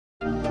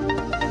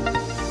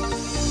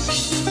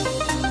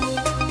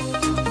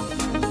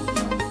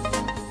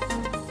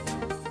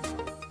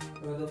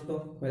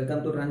Welcome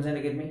to transient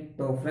academy.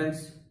 તો friends,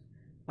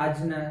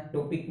 આજના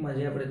ટોપિકમાં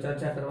જે આપણે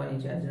ચર્ચા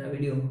કરવાની છે આજના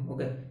વિડીયોમાં,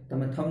 ઓકે,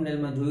 તમે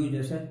થંબનેલમાં જોયું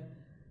જ હશે,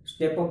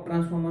 step up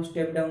transformer,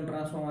 step down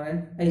transformer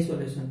and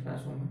isolation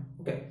transformer.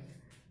 Okay,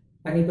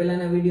 આની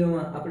પહેલાના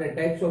વિડીયોમાં આપણે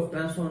ટાઇપ્સ ઓફ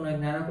ટ્રાન્સફોર્મરનો એક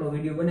નાનકડો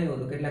વિડીયો બનાવ્યો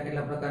હતો,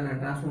 કેટલા પ્રકારના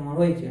ટ્રાન્સફોર્મર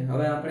હોય છે।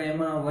 હવે આપણે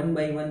એમાં વન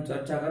બાય વન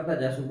ચર્ચા કરતા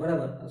જઈશું,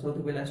 બરાબર।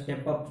 સૌથી પહેલા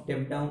સ્ટેપ અપ,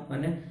 સ્ટેપ ડાઉન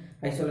અને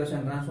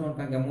આઇસોલેશન ટ્રાન્સફોર્મર,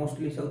 કારણ કે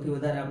મોસ્ટલી સૌથી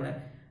વધારે આપણે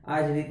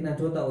આ જ રીતના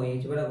જોતા હોઈએ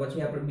છીએ, બરાબર।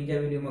 પછી આપણે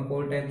બીજા વિડીયોમાં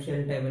કોર ટાઈપ, સેલ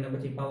ટાઈપ અને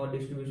પછી પાવર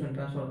ડિસ્ટ્રીબ્યુશન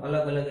ટ્રાન્સફોર્મર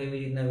અલગ અલગ એવી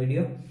રીતના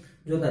વિડીયો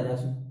જોતા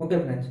જશું। ઓકે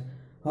ફ્રેન્ડ્સ,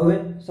 હવે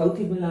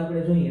સૌથી પહેલા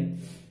આપણે જોઈએ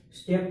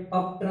સ્ટેપ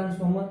અપ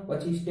ટ્રાન્સફોર્મર,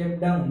 પછી સ્ટેપ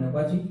ડાઉન ને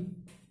પછી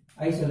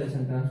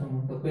આઇસોલેશન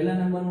ટ્રાન્સફોર્મર। તો પહેલા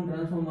નંબરનું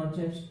ટ્રાન્સફોર્મર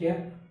છે સ્ટેપ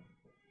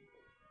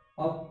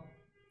અપ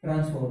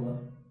ટ્રાન્સફોર્મર।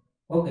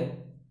 ઓકે,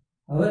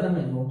 હવે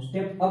તમે જુઓ,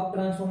 સ્ટેપ અપ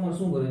ટ્રાન્સફોર્મર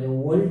શું કરે છે?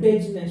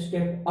 વોલ્ટેજ ને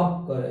સ્ટેપ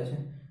અપ કરે છે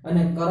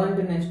અને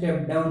કરંટ ને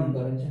સ્ટેપ ડાઉન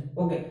કરે છે।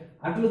 ઓકે,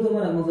 આટલું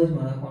તમારા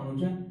મગજમાં રાખવાનું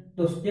છે।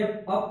 તો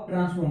સ્ટેપ અપ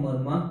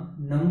ટ્રાન્સફોર્મરમાં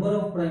નંબર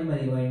ઓફ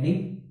પ્રાઇમરી વાઇન્ડિંગ,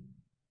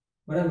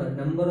 બરાબર,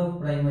 નંબર ઓફ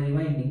પ્રાઇમરી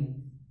વાઇન્ડિંગ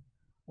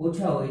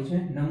ઓછા હોય છે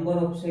નંબર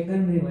ઓફ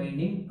સેકન્ડરી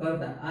વાઇન્ડિંગ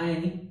કરતા। આ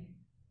એની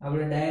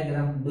આપણે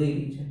ડાયાગ્રામ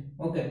દોરી છે।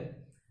 ઓકે,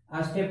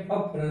 આ સ્ટેપ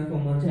અપ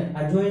ટ્રાન્સફોર્મર છે।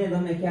 આ જોઈને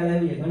તમને ખ્યાલ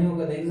આવી જાય, ઘણી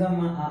વખત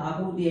એક્ઝામમાં આ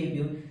આકૃતિ આવી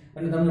ગયું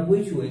અને તમને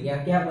પૂછ્યું હોય કે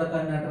આ કયા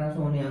પ્રકારના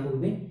ટ્રાન્સફોર્મરની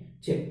આકૃતિ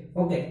છે।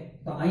 ઓકે,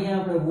 તો અહીંયા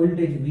આપણે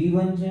વોલ્ટેજ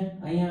V1 છે,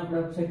 અહીંયા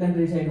આપણે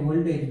સેકન્ડરી સાઈડ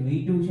વોલ્ટેજ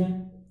V2 છે,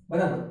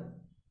 બરાબર।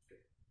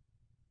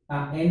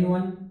 આ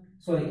N1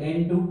 sorry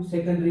N2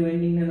 secondary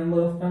winding ના number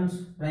of turns,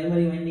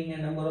 primary winding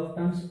ના number of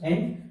turns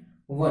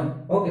N1।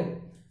 Okay,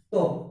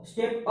 તો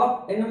સ્ટેપ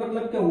અપ એનો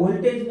મતલબ કે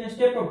વોલ્ટેજ ને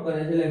સ્ટેપ અપ કરે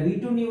છે, એટલે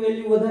V2 ની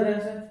વેલ્યુ વધારે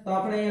હશે, તો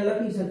આપણે અહીંયા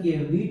લખી શકીએ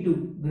V2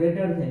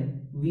 greater than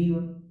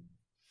V1।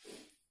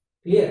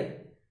 Clear?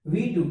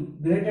 V2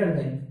 greater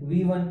than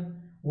V1,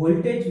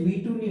 voltage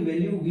V2 ની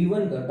વેલ્યુ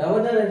V1 કરતા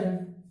વધારે છે।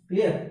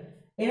 ક્લિયર?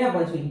 એના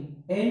પછી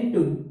N2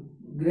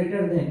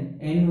 greater than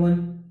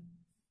N1।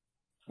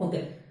 Okay,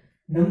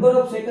 number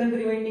of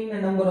secondary winding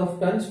ના number of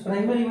turns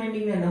primary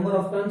winding ના નંબર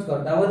ઓફ ટર્ન્સ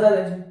કરતા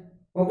વધારે છે।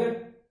 ઓકે,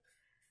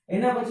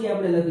 એના પછી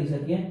આપણે લખી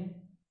શકીએ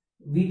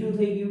V2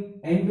 થઈ ગયું,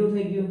 N2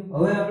 થઈ ગયું।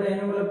 હવે આપણે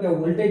એનો મતલબ કે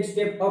વોલ્ટેજ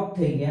સ્ટેપ અપ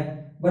થઈ ગયા,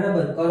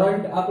 બરાબર।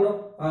 કરંટ આપણો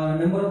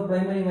નંબર ઓફ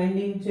પ્રાઇમરી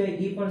વાઇન્ડિંગ છે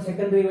એ પણ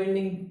સેકન્ડરી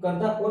વાઇન્ડિંગ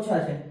કરતા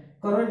ઓછા છે।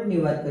 કરંટ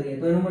ની વાત કરીએ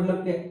તો એનો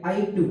મતલબ કે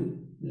I2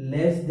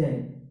 less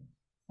than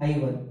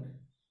I1।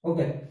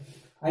 Okay,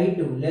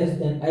 I2 less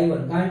than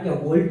I1, કારણ કે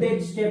વોલ્ટેજ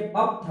સ્ટેપ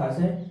અપ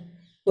થશે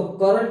તો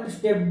કરંટ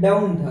સ્ટેપ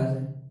ડાઉન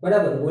થશે,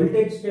 બરાબર।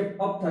 વોલ્ટેજ સ્ટેપ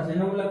અપ થશે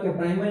એનો મતલબ કે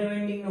પ્રાઇમરી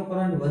વાઇન્ડિંગ નો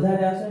કરંટ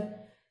વધારે હશે,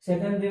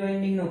 સેકન્ડરી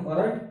વાઇન્ડિંગ નો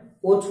કરંટ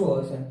ઓછો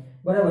હશે,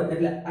 બરાબર।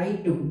 એટલે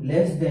I2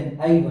 લેસ ધેન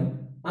I1।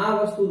 આ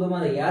વસ્તુ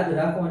તમારે યાદ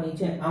રાખવાની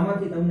છે,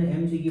 આમાંથી તમને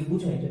MCQ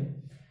પૂછાય છે।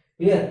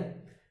 ક્લિયર?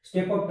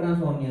 સ્ટેપ અપ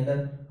ટ્રાન્સફોર્મર ની અંદર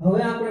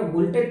હવે આપણે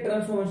વોલ્ટેજ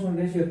ટ્રાન્સફોર્મેશન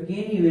રેશિયો K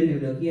ની વેલ્યુ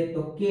લખીએ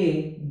તો K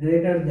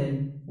ગ્રેટર ધેન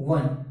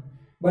 1,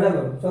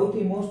 બરાબર।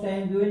 સૌથી મોસ્ટ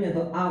ટાઈમ હોય ને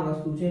તો આ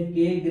વસ્તુ છે,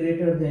 K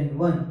ગ્રેટર ધેન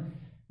 1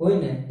 હોય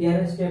ને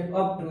ત્યારે સ્ટેપ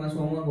અપ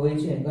ટ્રાન્સફોર્મર હોય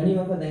છે। ઘણી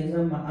વખત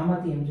એક્ઝામમાં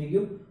આમાંથી MCQ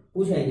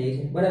પૂછાઈ જાય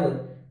છે, બરાબર,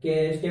 કે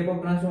સ્ટેપ અપ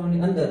ટ્રાન્સફોર્મર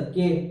ની અંદર K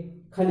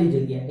ખાલી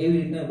જગ્યા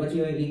એવી રીતના પછી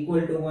હોય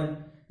equal to 1,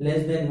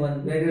 less than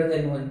 1, greater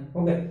than 1।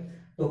 Okay,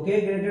 તો K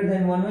ગ્રેટર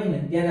ધેન 1 હોય ને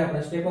ત્યારે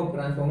આપણે સ્ટેપ અપ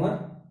ટ્રાન્સફોર્મર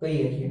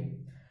કહીએ છીએ।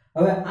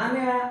 હવે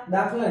આને આ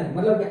દાખલાને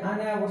મતલબ કે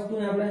આને આ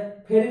વસ્તુને આપણે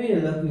ફેરવીને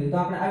લખવી તો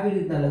આપણે આવી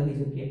રીતના લખી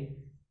શકીએ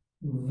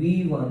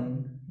V1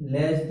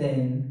 લેસ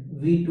ધેન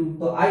V2।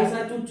 તો આ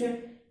સાચું જ છે,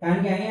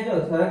 કારણ કે અહીંયા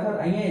જો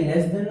ખરેખર અહીંયા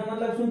લેસ ધેન નો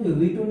મતલબ શું થયું?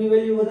 V2 ની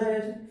વેલ્યુ વધારે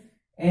છે।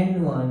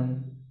 N1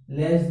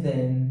 લેસ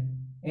ધેન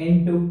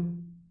N2,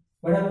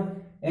 બરાબર।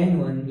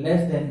 N1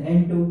 લેસ ધેન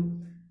N2,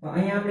 તો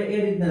અહીંયા આપણે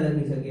એ રીતના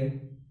લખી શકીએ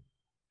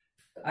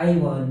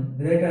I1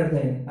 ગ્રેટર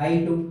ધેન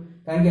I2,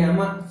 કારણ કે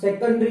આમાં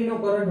સેકન્ડરી નો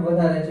કરંટ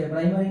વધારે છે,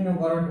 પ્રાઇમરી નો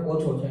કરંટ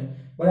ઓછો છે,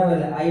 બરાબર।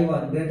 એટલે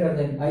I1 greater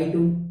than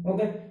I2।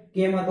 Okay,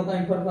 K માં તો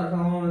કઈ ફેરફાર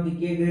થવાનો નથી,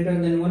 K ગ્રેટર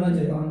ધેન 1 જ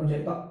રહેવાનો છે।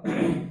 તો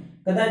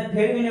કદાચ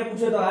ફેરવીને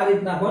પૂછે તો આ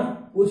રીતના પણ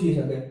પૂછી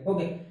શકે।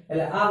 ઓકે,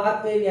 એટલે આ વાત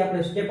કરી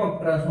આપણે સ્ટેપ અપ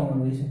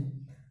ટ્રાન્સફોર્મર વિશે।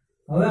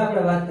 હવે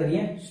આપણે વાત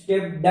કરીએ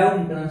સ્ટેપ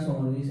ડાઉન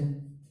ટ્રાન્સફોર્મર વિશે।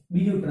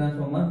 બીજું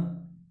ટ્રાન્સફોર્મર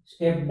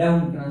સ્ટેપ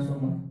ડાઉન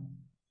ટ્રાન્સફોર્મર,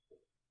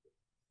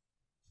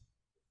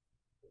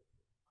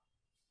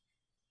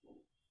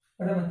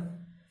 બરાબર।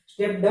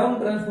 સ્ટેપ ડાઉન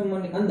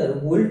ટ્રાન્સફોર્મર ની અંદર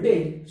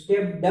વોલ્ટેજ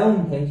સ્ટેપ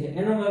ડાઉન થાય છે,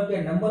 એનો મતલબ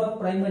કે નંબર ઓફ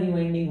પ્રાઇમરી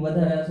વાઇન્ડિંગ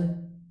વધારે હશે,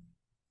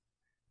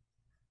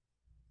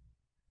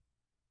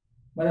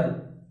 બરાબર,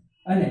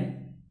 અને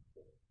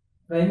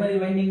પ્રાઇમરી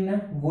વાઇન્ડિંગ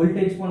ના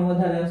વોલ્ટેજ પણ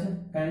વધારે હશે,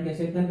 કારણ કે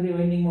સેકન્ડરી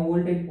વાઇન્ડિંગ માં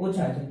વોલ્ટેજ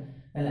ઓછા છે।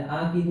 એટલે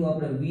આ કીધું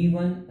આપણે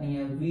V1,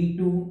 અહીંયા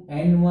V2,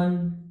 N1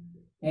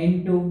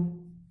 N2।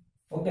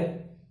 Okay,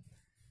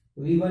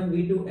 V1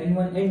 V2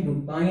 N1 N2,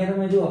 તો અહીંયા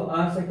તમે જુઓ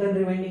આ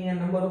સેકન્ડરી વાઇન્ડિંગ ના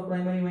નંબર ઓફ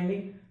પ્રાઇમરી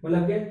વાઇન્ડિંગ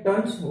મતલબ કે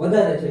ટર્ન્સ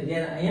વધારે છે,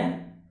 જેના અહીંયા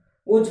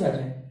ઓછા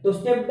છે। તો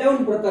સ્ટેપ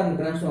ડાઉન પ્રકારનું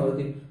ટ્રાન્સફોર્મર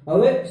હતું।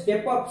 હવે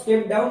step up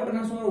step down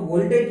transformer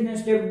voltage ને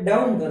સ્ટેપ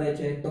ડાઉન કરે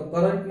છે તો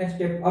કરંટ ને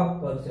સ્ટેપ અપ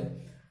કરશે।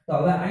 તો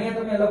હવે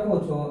અહીંયા તમે લખો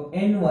છો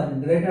N1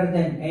 ગ્રેટર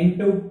ધેન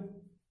N2,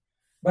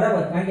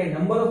 બરાબર, કારણ કે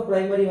number of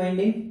primary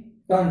winding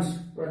turns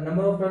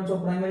number of turns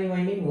of primary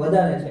winding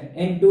વધારે છે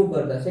N2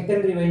 કરતા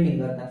સેકન્ડરી વાઇન્ડિંગ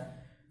કરતા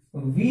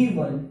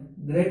V1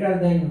 greater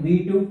than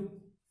V2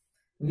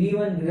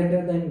 V1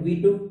 greater than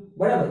V2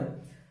 બરાબર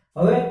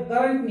હવે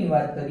કરંટ ની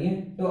વાત કરીએ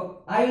તો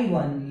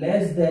I1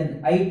 લેસ ધેન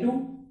I2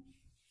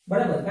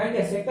 બરાબર કારણ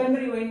કે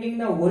સેકન્ડરી વાઇન્ડિંગ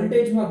ના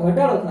વોલ્ટેજ માં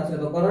ઘટાડો થશે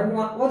તો કરંટ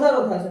માં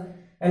વધારો થશે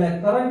એટલે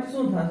કરંટ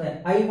શું થશે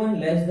I1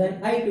 less than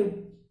I2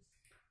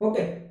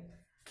 okay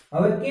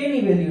હવે k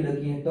ની વેલ્યુ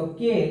લખીએ તો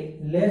k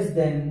લેસ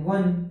ધેન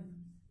 1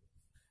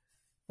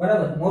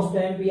 બરાબર મોસ્ટ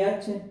આઈએમપી યાદ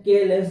છે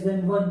k લેસ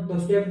ધેન 1 તો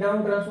સ્ટેપ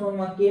ડાઉન ટ્રાન્સફોર્મર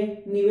માં k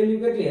ની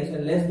વેલ્યુ કેટલી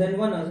હશે લેસ ધેન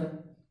 1 હશે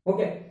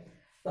ઓકે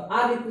તો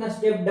આ રીતના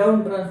સ્ટેપ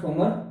ડાઉન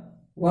ટ્રાન્સફોર્મર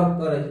વર્ક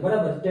કરે છે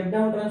બરાબર સ્ટેપ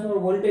ડાઉન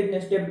ટ્રાન્સફોર્મર વોલ્ટેજ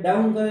ને સ્ટેપ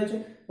ડાઉન કરે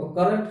છે તો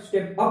કરંટ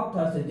સ્ટેપ અપ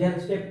થશે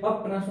જ્યારે સ્ટેપ અપ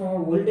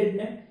ટ્રાન્સફોર્મર વોલ્ટેજ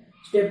ને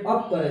સ્ટેપ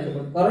અપ કરે છે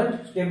તો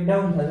કરંટ સ્ટેપ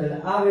ડાઉન થશે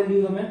એટલે આ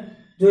વેલ્યુ તમે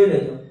જોઈ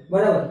લેજો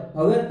બરાબર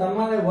હવે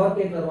તમારે વર્ક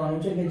એ કરવાનું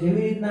છે કે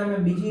જેવી રીતના અમે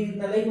બીજી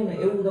રીતના લખ્યું ને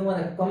એવું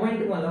તમારે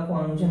કમેન્ટમાં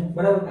લખવાનું છે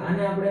બરાબર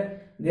આને આપણે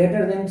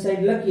ગ્રેટર ધેન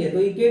સાઈડ લખીએ તો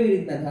એ કેવી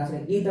રીતના થશે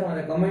એ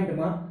તમારે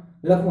કમેન્ટમાં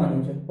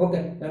લખવાનું છે ઓકે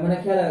તો મને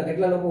ખ્યાલ આવે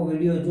કેટલા લોકો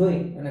વિડિયો જોઈ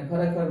અને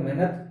ખરેખર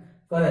મહેનત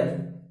કરે છે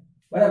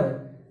બરાબર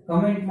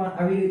કમેન્ટમાં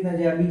આવી રીતના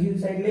જે આ બીજી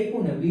સાઈડ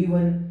લખ્યું ને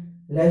V1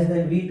 લેસ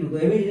ધેન V2 તો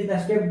એવી જ રીતના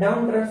સ્ટેપ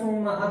ડાઉન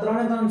ટ્રાન્સફોર્મરમાં આ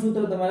ત્રણ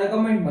સૂત્ર તમારે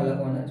કમેન્ટમાં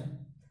લખવાના છે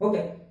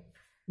ઓકે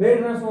બે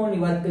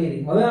ટ્રાન્સફોર્મરની વાત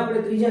કરી હવે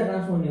આપણે ત્રીજા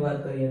ટ્રાન્સફોર્મરની વાત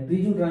કરીએ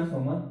ત્રીજું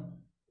transformer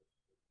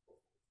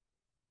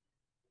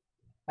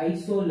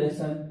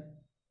isolation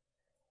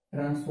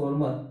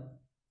transformer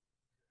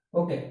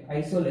okay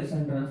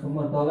isolation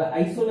transformer તો હવે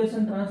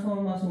આઇસોલેશન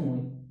ટ્રાન્સફોર્મરમાં શું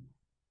હોય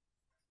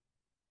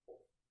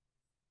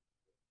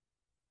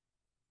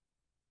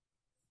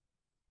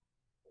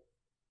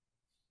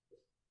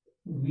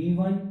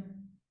V1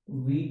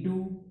 V2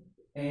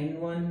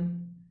 N1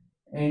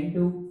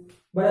 N2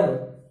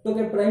 બરાબર તો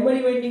કે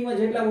પ્રાઇમરી વાઇન્ડિંગમાં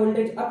જેટલા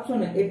વોલ્ટેજ આપશો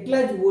ને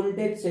એટલા જ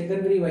વોલ્ટેજ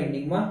સેકન્ડરી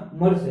વાઇન્ડિંગમાં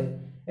મળશે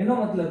એનો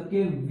મતલબ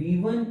કે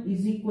V1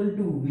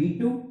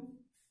 V2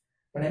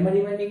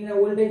 પ્રાઇમરી વાઇન્ડિંગના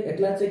વોલ્ટેજ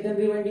એટલા જ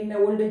સેકન્ડરી વાઇન્ડિંગના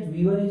વોલ્ટેજ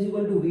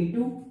V1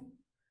 V2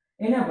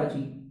 એના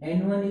પછી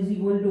N1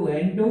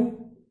 N2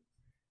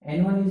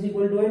 N1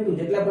 N2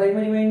 જેટલા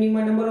પ્રાઇમરી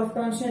વાઇન્ડિંગમાં નંબર ઓફ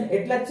ટર્ન્સ છે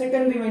એટલા જ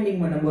સેકન્ડરી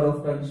વાઇન્ડિંગમાં નંબર ઓફ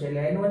ટર્ન્સ છે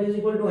એટલે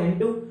N1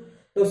 N2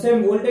 તો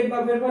સેમ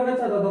વોલ્ટેજમાં ફેરફાર ન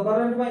થતો તો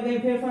કરંટમાં કઈ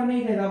ફેરફાર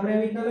નહીં થાય તો આપણે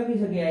એવી રીતના લખી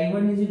શકીએ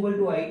I1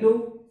 I2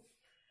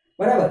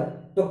 બરાબર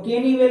તો k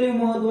ની વેલ્યુ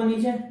મહત્વની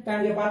છે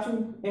કારણ કે પાછું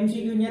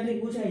MCQ ન્યાથી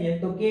પૂછાય છે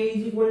તો k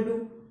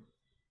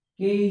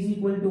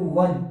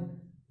 1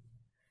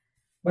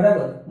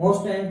 બરાબર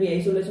મોસ્ટ આઈએમપી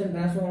આઇસોલેશન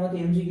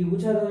ટ્રાન્સફોર્મરમાંથી MCQ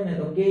પૂછાતો હોય ને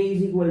તો k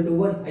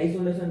 1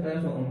 isolation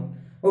transformer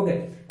okay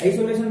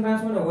isolation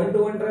transformer 1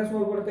 to 1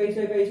 transformer પણ કહી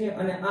શકાય છે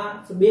અને આ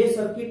બે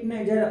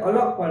સર્કિટને જ્યારે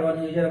અલગ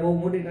પાડવાની હોય જ્યારે બહુ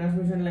મોટી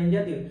ટ્રાન્સમિશન લાઈન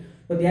જતી હોય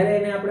તો ત્યારે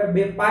એને આપણે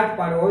બે પાર્ટ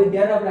પાડવા હોય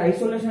ત્યારે આપણે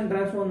આઇસોલેશન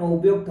ટ્રાન્સફોર્મરનો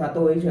ઉપયોગ થતો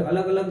હોય છે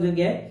અલગ અલગ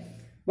જગ્યાએ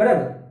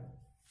બરાબર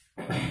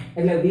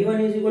એટલે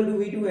V1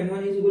 V2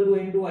 N1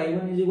 N2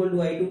 I1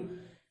 I2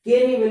 k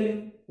ની વેલ્યુ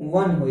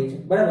 1 હોય છે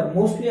બરાબર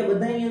મોસ્ટલી આ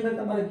બધાની અંદર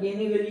તમારે k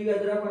ની વેલ્યુ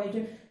યાદ રાખવાની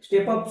છે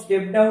સ્ટેપ અપ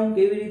સ્ટેપ ડાઉન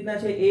કેવી રીતના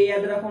છે એ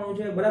યાદ રાખવાનું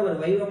છે બરાબર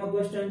વાયવામાં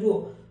ક્વેશ્ચન જુઓ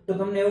તો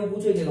તમને એવું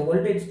પૂછે કે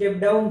વોલ્ટેજ સ્ટેપ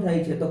ડાઉન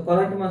થાય છે તો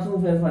કરંટમાં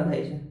શું ફેરફાર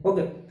થાય છે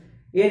ઓકે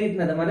એ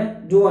રીતના તમારે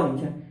જોવાનું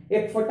છે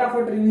એક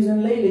ફટાફટ રિવિઝન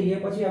લઈ લઈએ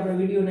પછી આપણે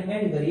વિડિયોને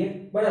એન્ડ કરીએ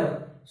બરાબર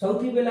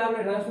સૌથી પહેલા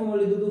આપણે ટ્રાન્સફોર્મર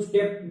લીધું હતું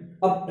સ્ટેપ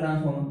અપ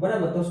ટ્રાન્સફોર્મર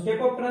બરાબર તો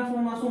સ્ટેપ અપ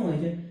ટ્રાન્સફોર્મરમાં શું હોય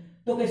છે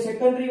તો કે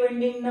સેકન્ડરી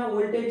વાઇન્ડિંગના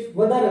વોલ્ટેજ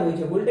વધારે હોય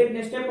છે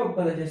વોલ્ટેજને સ્ટેપ અપ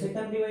કરે છે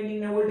સેકન્ડરી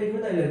વાઇન્ડિંગના વોલ્ટેજ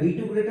વધારે એટલે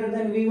V2 greater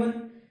than V1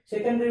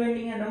 secondary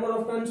વાઇન્ડિંગના number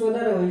of turns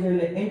વધારે હોય છે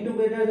એટલે N2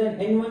 ગ્રેટર ધેન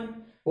N1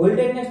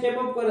 વોલ્ટેજને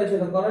સ્ટેપ અપ કરે છે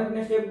તો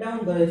કરંટને સ્ટેપ ડાઉન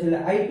કરે છે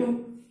એટલે I2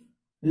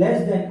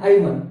 લેસ ધેન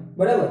I1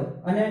 બરાબર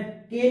અને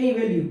k ની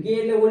વેલ્યુ k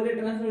એટલે વોલ્ટેજ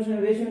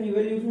ટ્રાન્સફોર્મેશન રેશિયો ની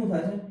વેલ્યુ શું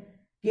થશે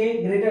k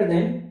ગ્રેટર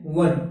ધેન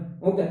 1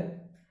 ઓકે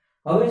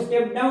હવે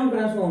સ્ટેપ ડાઉન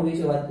ટ્રાન્સફોર્મર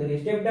વિશે વાત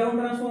કરીએ સ્ટેપ ડાઉન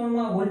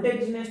ટ્રાન્સફોર્મરમાં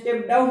વોલ્ટેજને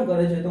સ્ટેપ ડાઉન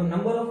કરે છે તો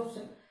નંબર ઓફ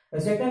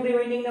સેકન્ડરી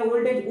વાઇન્ડિંગના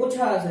વોલ્ટેજ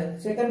ઓછા હશે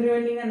સેકન્ડરી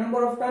વાઇન્ડિંગના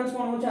નંબર ઓફ ટર્ન્સ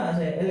પણ ઓછા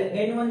હશે એટલે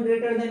N1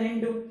 greater than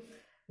N2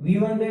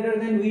 V1 greater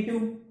than V2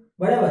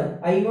 બરાબર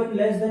I1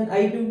 less than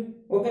I2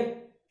 okay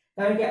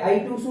કારણ કે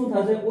I2 શું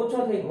થશે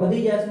ઓછો થઈ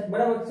વધી જશે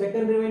બરાબર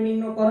સેકન્ડરી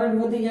વાઇન્ડિંગનો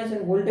કરંટ વધી જશે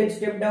વોલ્ટેજ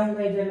સ્ટેપ ડાઉન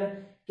થાય છે એટલે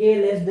k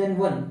લેસ ધેન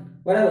 1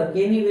 બરાબર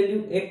k ની વેલ્યુ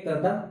 1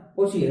 કરતા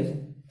ઓછી હશે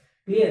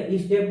ક્લિયર ઈ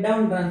સ્ટેપ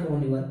ડાઉન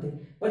ટ્રાન્સફોર્મરની વાત થઈ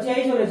પછી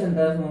આઇસોલેશન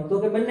ટ્રાન્સફોર્મર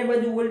તો કે બંને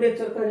બાજુ વોલ્ટેજ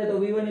સરખા છે તો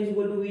V1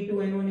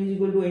 V2 N1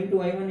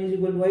 N2 I1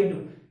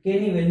 I2 k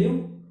ની વેલ્યુ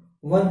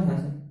 1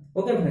 થશે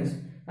ઓકે ફ્રેન્ડ્સ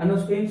આનો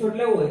સ્ક્રીનશોટ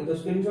લેવો હોય તો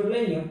સ્ક્રીનશોટ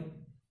લઈ લ્યો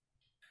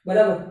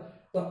બરાબર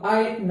તો આ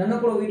એક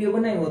નાનકડો વિડિયો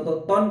બનાવ્યો હતો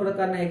ત્રણ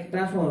પ્રકારના એક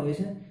ટ્રાન્સફોર્મર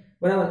વિશે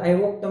બરાબર આઈ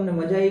હોપ તમને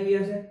મજા આવી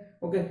હશે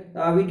ઓકે તો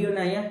આ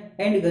વિડિયોને અહીંયા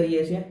એન્ડ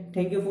કરીએ છીએ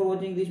thank you for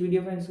watching this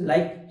video friends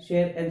like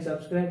share and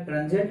subscribe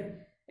ટ્રાન્ઝેન્ટ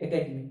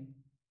academy